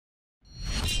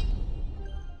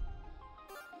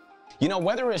You know,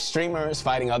 whether it's streamers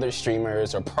fighting other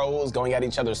streamers or pros going at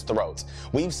each other's throats,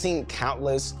 we've seen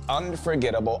countless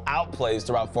unforgettable outplays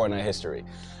throughout Fortnite history.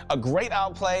 A great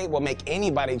outplay will make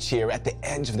anybody cheer at the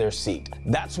edge of their seat.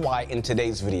 That's why in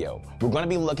today's video, we're going to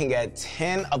be looking at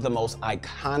 10 of the most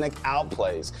iconic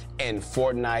outplays in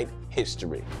Fortnite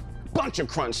history. Bunch of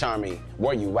Crunch Army,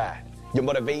 where you at? Your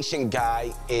motivation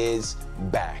guy is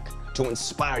back to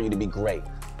inspire you to be great.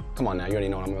 Come on now, you already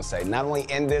know what I'm gonna say. Not only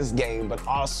in this game, but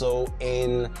also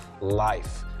in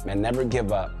life. Man, never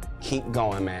give up. Keep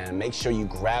going, man. Make sure you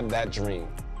grab that dream.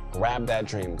 Grab that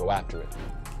dream, go after it.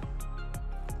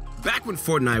 Back when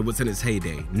Fortnite was in its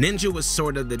heyday, Ninja was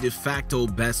sort of the de facto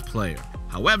best player.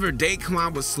 However,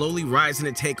 Daquan was slowly rising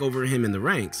to take over him in the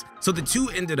ranks, so the two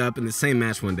ended up in the same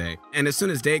match one day, and as soon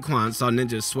as Daquan saw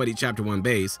Ninja's sweaty Chapter 1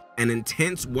 base, an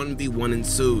intense 1v1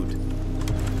 ensued.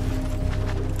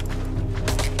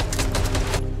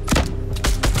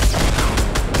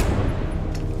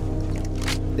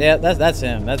 Yeah, that's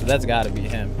him. That's gotta be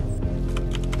him.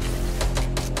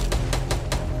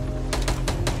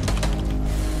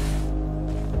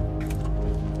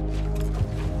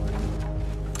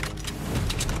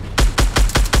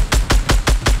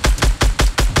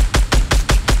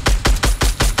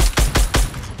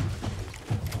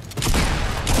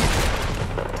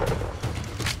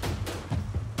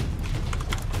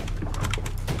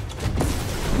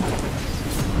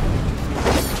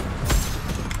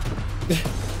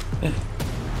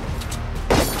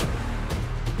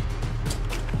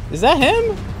 Is that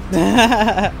him?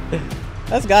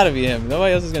 That's gotta be him.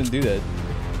 Nobody else is gonna do that.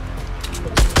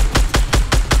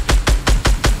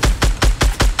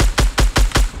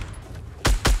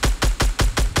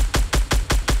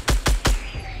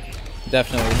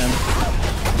 Definitely him.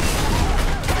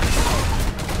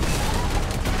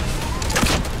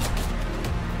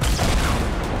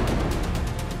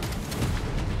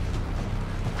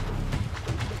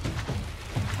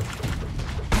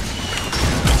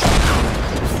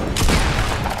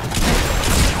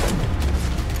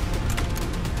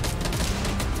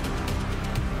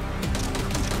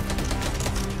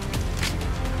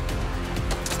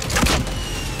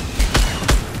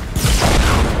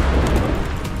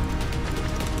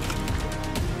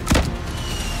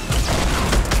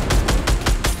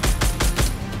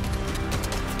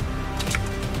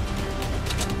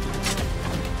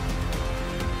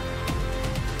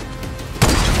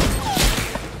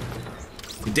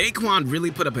 Daquan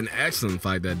really put up an excellent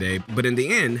fight that day, but in the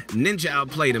end, Ninja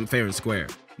outplayed him fair and square.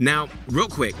 Now, real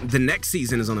quick, the next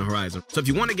season is on the horizon, so if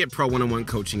you want to get pro one-on-one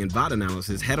coaching and VOD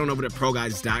analysis, head on over to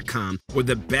ProGuides.com, where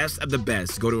the best of the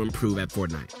best go to improve at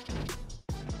Fortnite.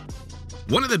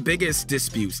 One of the biggest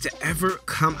disputes to ever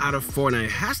come out of Fortnite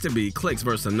has to be Clix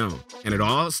versus Unknown. And it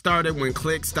all started when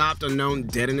Clix stopped Unknown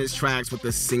dead in his tracks with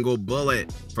a single bullet.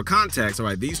 For context,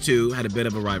 alright, these two had a bit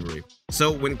of a rivalry.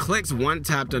 So when Clix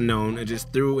one-tapped Unknown and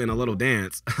just threw in a little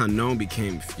dance, Unknown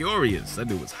became furious. That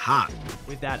dude was hot.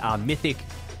 With that mythic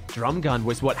drum gun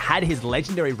was what had his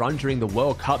legendary run during the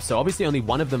World Cup, so obviously only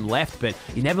one of them left, but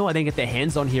you never know what they can get their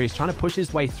hands on here. He's trying to push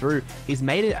his way through. He's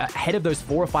made it ahead of those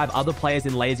 4 or 5 other players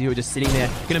in Lazy who are just sitting there.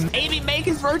 Gonna maybe make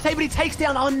his rotate, but he takes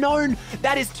down Unknown.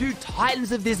 That is 2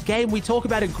 titans of this game. We talk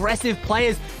about aggressive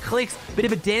players. Clix, bit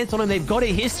of a dance on them. They've got a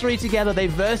history together.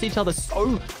 They've versed each other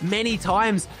so many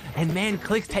times. And man,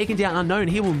 Clix taking down Unknown.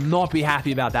 He will not be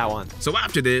happy about that one. So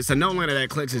after this, Unknown landed at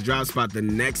Clix's drop spot the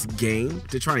next game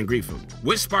to try and grief him,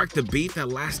 which sparked the beef that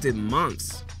lasted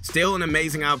months. Still an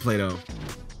amazing outplay though.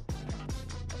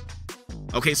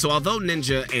 Okay, so although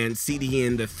Ninja and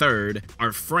CDN III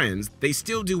are friends, they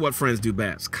still do what friends do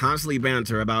best, constantly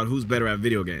banter about who's better at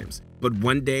video games. But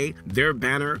one day, their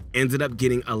banter ended up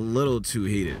getting a little too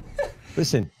heated.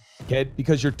 Listen, kid,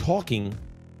 because you're talking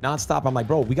nonstop, I'm like,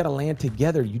 bro, we gotta land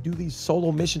together. You do these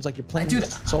solo missions like you're playing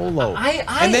solo.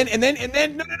 And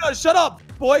then, no, shut up,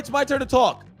 boy. It's my turn to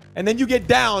talk. And then you get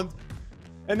down,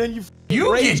 and then you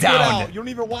get down. You don't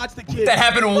even watch the kid. That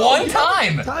happened one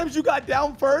time. Times you got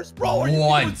down first, bro.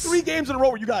 Once. 3 games in a row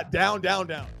where you got down.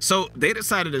 So they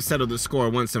decided to settle the score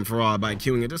once and for all by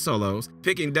queuing into solos,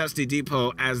 picking Dusty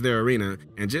Depot as their arena,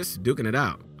 and just duking it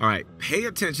out. All right, pay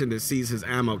attention to C's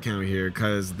ammo count here,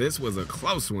 because this was a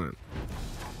close one.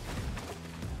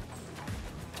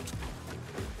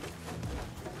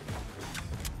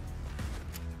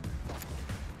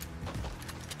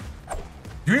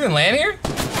 You even land here?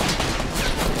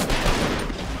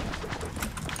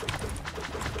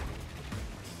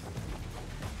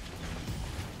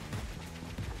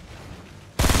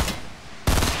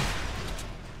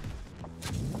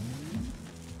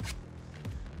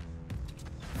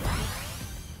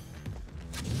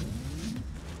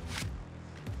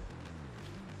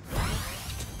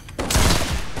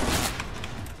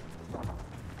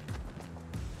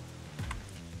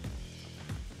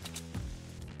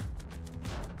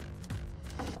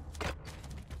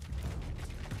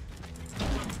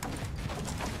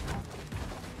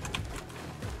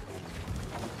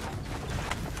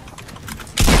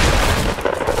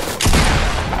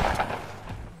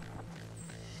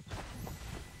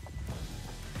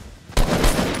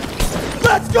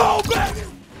 Let's go, baby!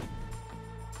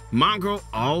 Mongrel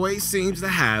always seems to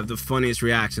have the funniest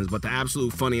reactions, but the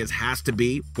absolute funniest has to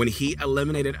be when he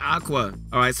eliminated Aqua.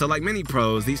 Alright, so like many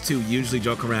pros, these two usually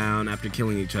joke around after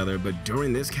killing each other, but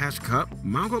during this Cash Cup,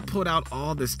 Mongrel pulled out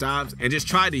all the stops and just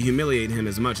tried to humiliate him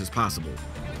as much as possible.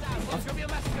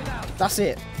 That's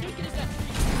it.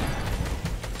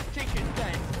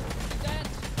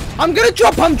 I'm gonna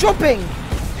drop, I'm dropping!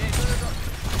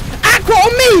 Aqua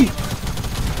on me!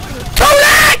 Go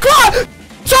Aqua!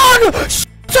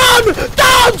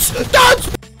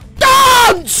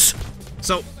 Dance!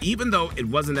 So even though it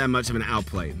wasn't that much of an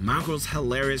outplay, Mongrel's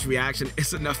hilarious reaction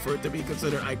is enough for it to be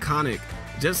considered iconic,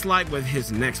 just like with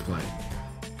his next play.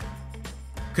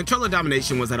 Controller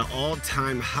domination was at an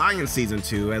all-time high in Season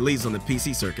 2, at least on the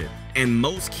PC circuit, and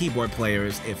most keyboard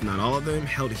players, if not all of them,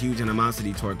 held huge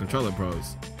animosity toward controller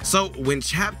pros. So when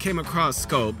Chap came across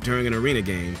Scope during an arena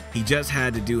game, he just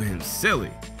had to do him silly.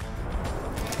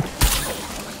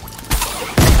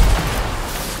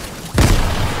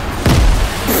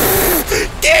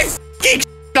 Get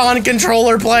on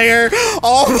controller player.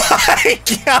 Oh my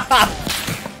god.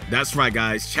 That's right,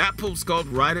 guys. Chap pulled Scope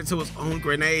right into his own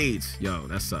grenades. Yo,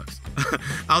 that sucks.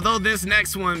 Although this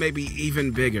next one may be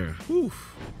even bigger. Whew.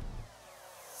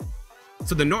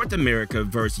 So the North America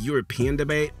versus European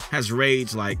debate has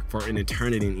raged like for an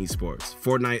eternity in esports,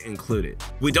 Fortnite included.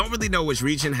 We don't really know which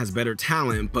region has better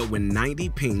talent, but when 90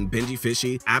 ping Benji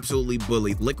Fishy absolutely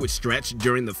bullied Liquid Stretch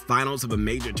during the finals of a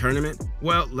major tournament,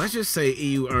 well, let's just say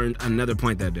EU earned another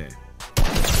point that day.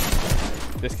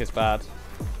 This kid's bad.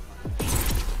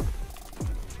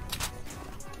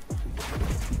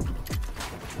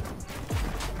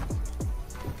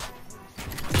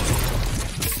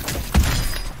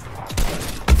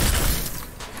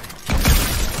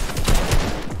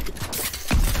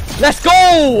 Let's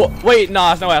go! Wait, nah,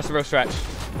 there's no way that's a real stretch.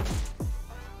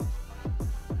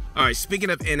 Alright,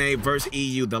 speaking of NA versus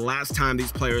EU, the last time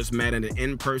these players met in an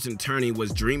in-person tourney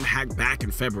was DreamHack back in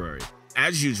February.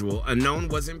 As usual, Unknown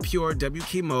was in pure W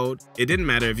key mode. It didn't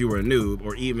matter if you were a noob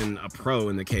or even a pro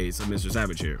in the case of Mr.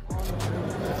 Savage here. Oh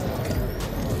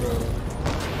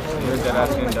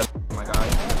my god.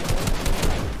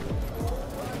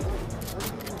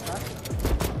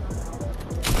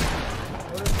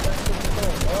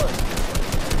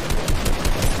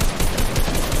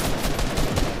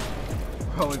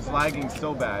 Bro, it's lagging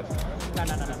so bad. No, you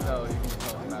can tell it's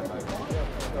not lagging.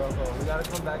 Go. We gotta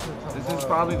come back to tomorrow. This is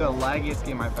probably the laggiest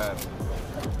game I've had.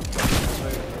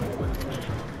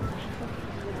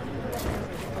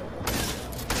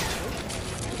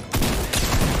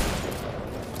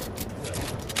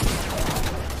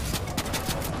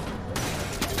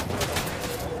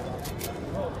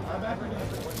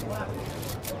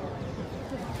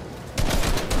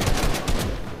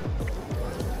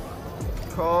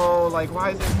 Bro, like,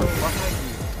 why is it so laggy?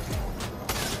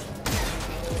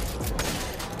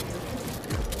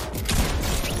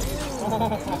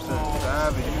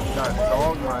 Savage, you got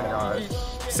dog, my gosh.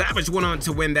 Savage went on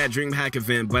to win that DreamHack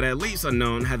event, but at least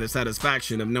Unknown had the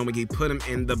satisfaction of knowing he put him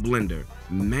in the blender.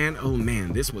 Man, oh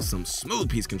man, this was some smooth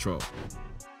piece control.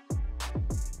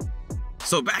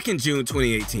 So back in June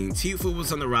 2018, Tfue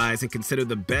was on the rise and considered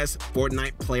the best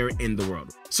Fortnite player in the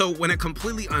world. So when a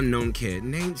completely unknown kid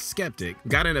named Skeptic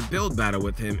got in a build battle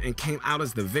with him and came out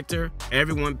as the victor,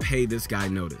 everyone paid this guy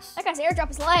notice. That guy's airdrop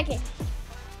is lagging.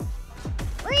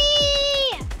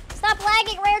 Whee! Stop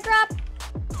lagging, airdrop!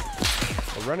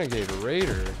 A Renegade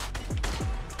Raider.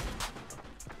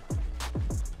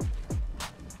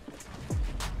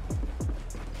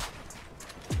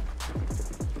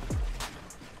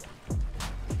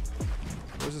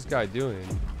 What's this guy doing?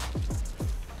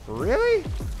 Really?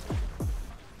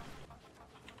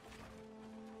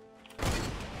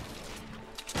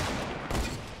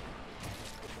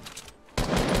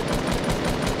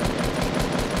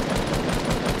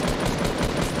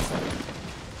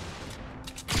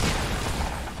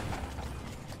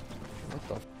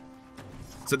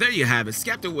 So there you have it.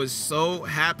 Skeptic was so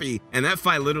happy, and that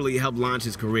fight literally helped launch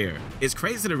his career. It's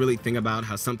crazy to really think about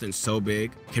how something so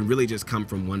big can really just come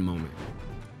from one moment.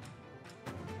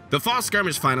 The Fall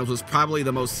Skirmish Finals was probably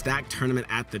the most stacked tournament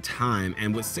at the time,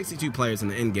 and with 62 players in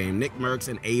the endgame, Nick Mercs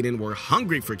and Aiden were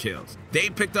hungry for kills. They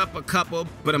picked up a couple,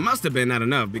 but it must have been not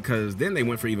enough because then they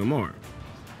went for even more.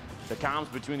 The comms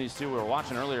between these two we were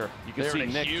watching earlier, you can They're see in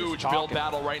a Nick huge build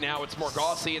battle right now. It's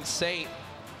Morgossi and Saint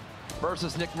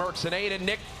versus Nick Mercs and Aiden.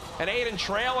 Nick and Aiden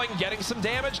trailing, getting some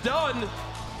damage done.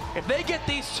 If they get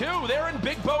these two, they're in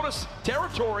big bonus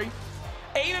territory.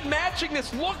 Aiden matching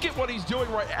this. Look at what he's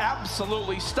doing right.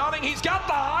 Absolutely stunning. He's got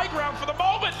the high ground for the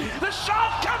moment. The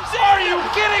shot comes in. Are you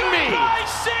kidding me? By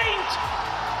Saint.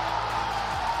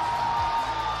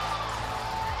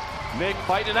 Nick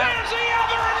fighting out. There's the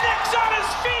other, and Nick's on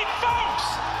his feet, folks!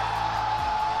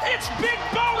 It's big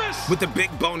bonus! With the big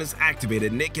bonus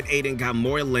activated, Nick and Aiden got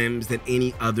more limbs than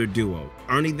any other duo,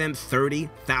 earning them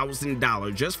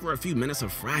 $30,000 just for a few minutes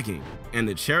of fragging. And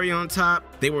the cherry on top,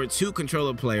 they were 2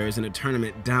 controller players in a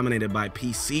tournament dominated by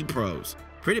PC pros.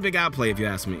 Pretty big outplay if you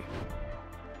ask me.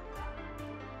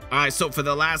 Alright, so for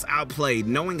the last outplay,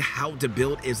 knowing how to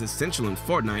build is essential in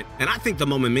Fortnite, and I think the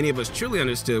moment many of us truly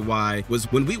understood why was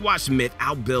when we watched Myth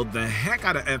outbuild the heck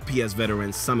out of FPS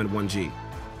veteran Summit 1G.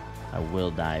 I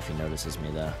will die if he notices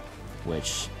me though,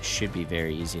 which should be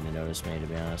very easy to notice me, to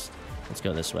be honest. Let's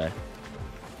go this way.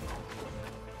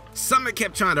 Summit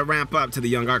kept trying to ramp up to the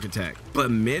young architect,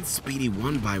 but Myth's speedy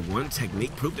 1x1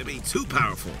 technique proved to be too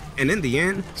powerful. And in the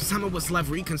end, Summit was left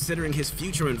reconsidering his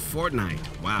future in Fortnite.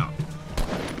 Wow.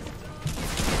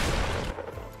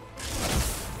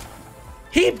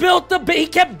 He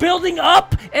kept building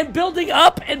up and building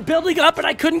up and building up, and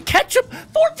I couldn't catch him.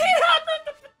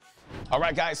 1400! All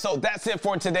right, guys, so that's it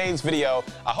for today's video.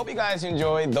 I hope you guys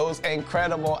enjoyed those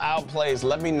incredible outplays.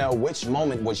 Let me know which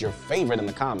moment was your favorite in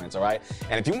the comments, all right?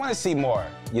 And if you want to see more,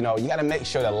 you gotta make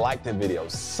sure to like the video,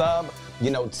 sub,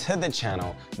 to the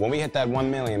channel. When we hit that 1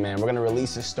 million, man, we're gonna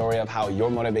release a story of how your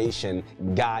motivation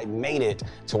guide made it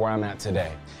to where I'm at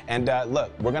today. And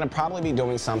look, we're gonna probably be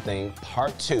doing something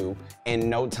part 2 in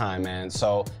no time, man.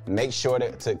 So make sure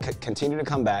to continue to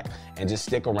come back and just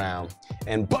stick around.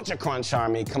 And bunch of crunch,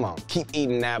 Army, come on, keep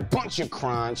eating that bunch of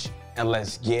crunch, and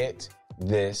let's get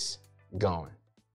this going.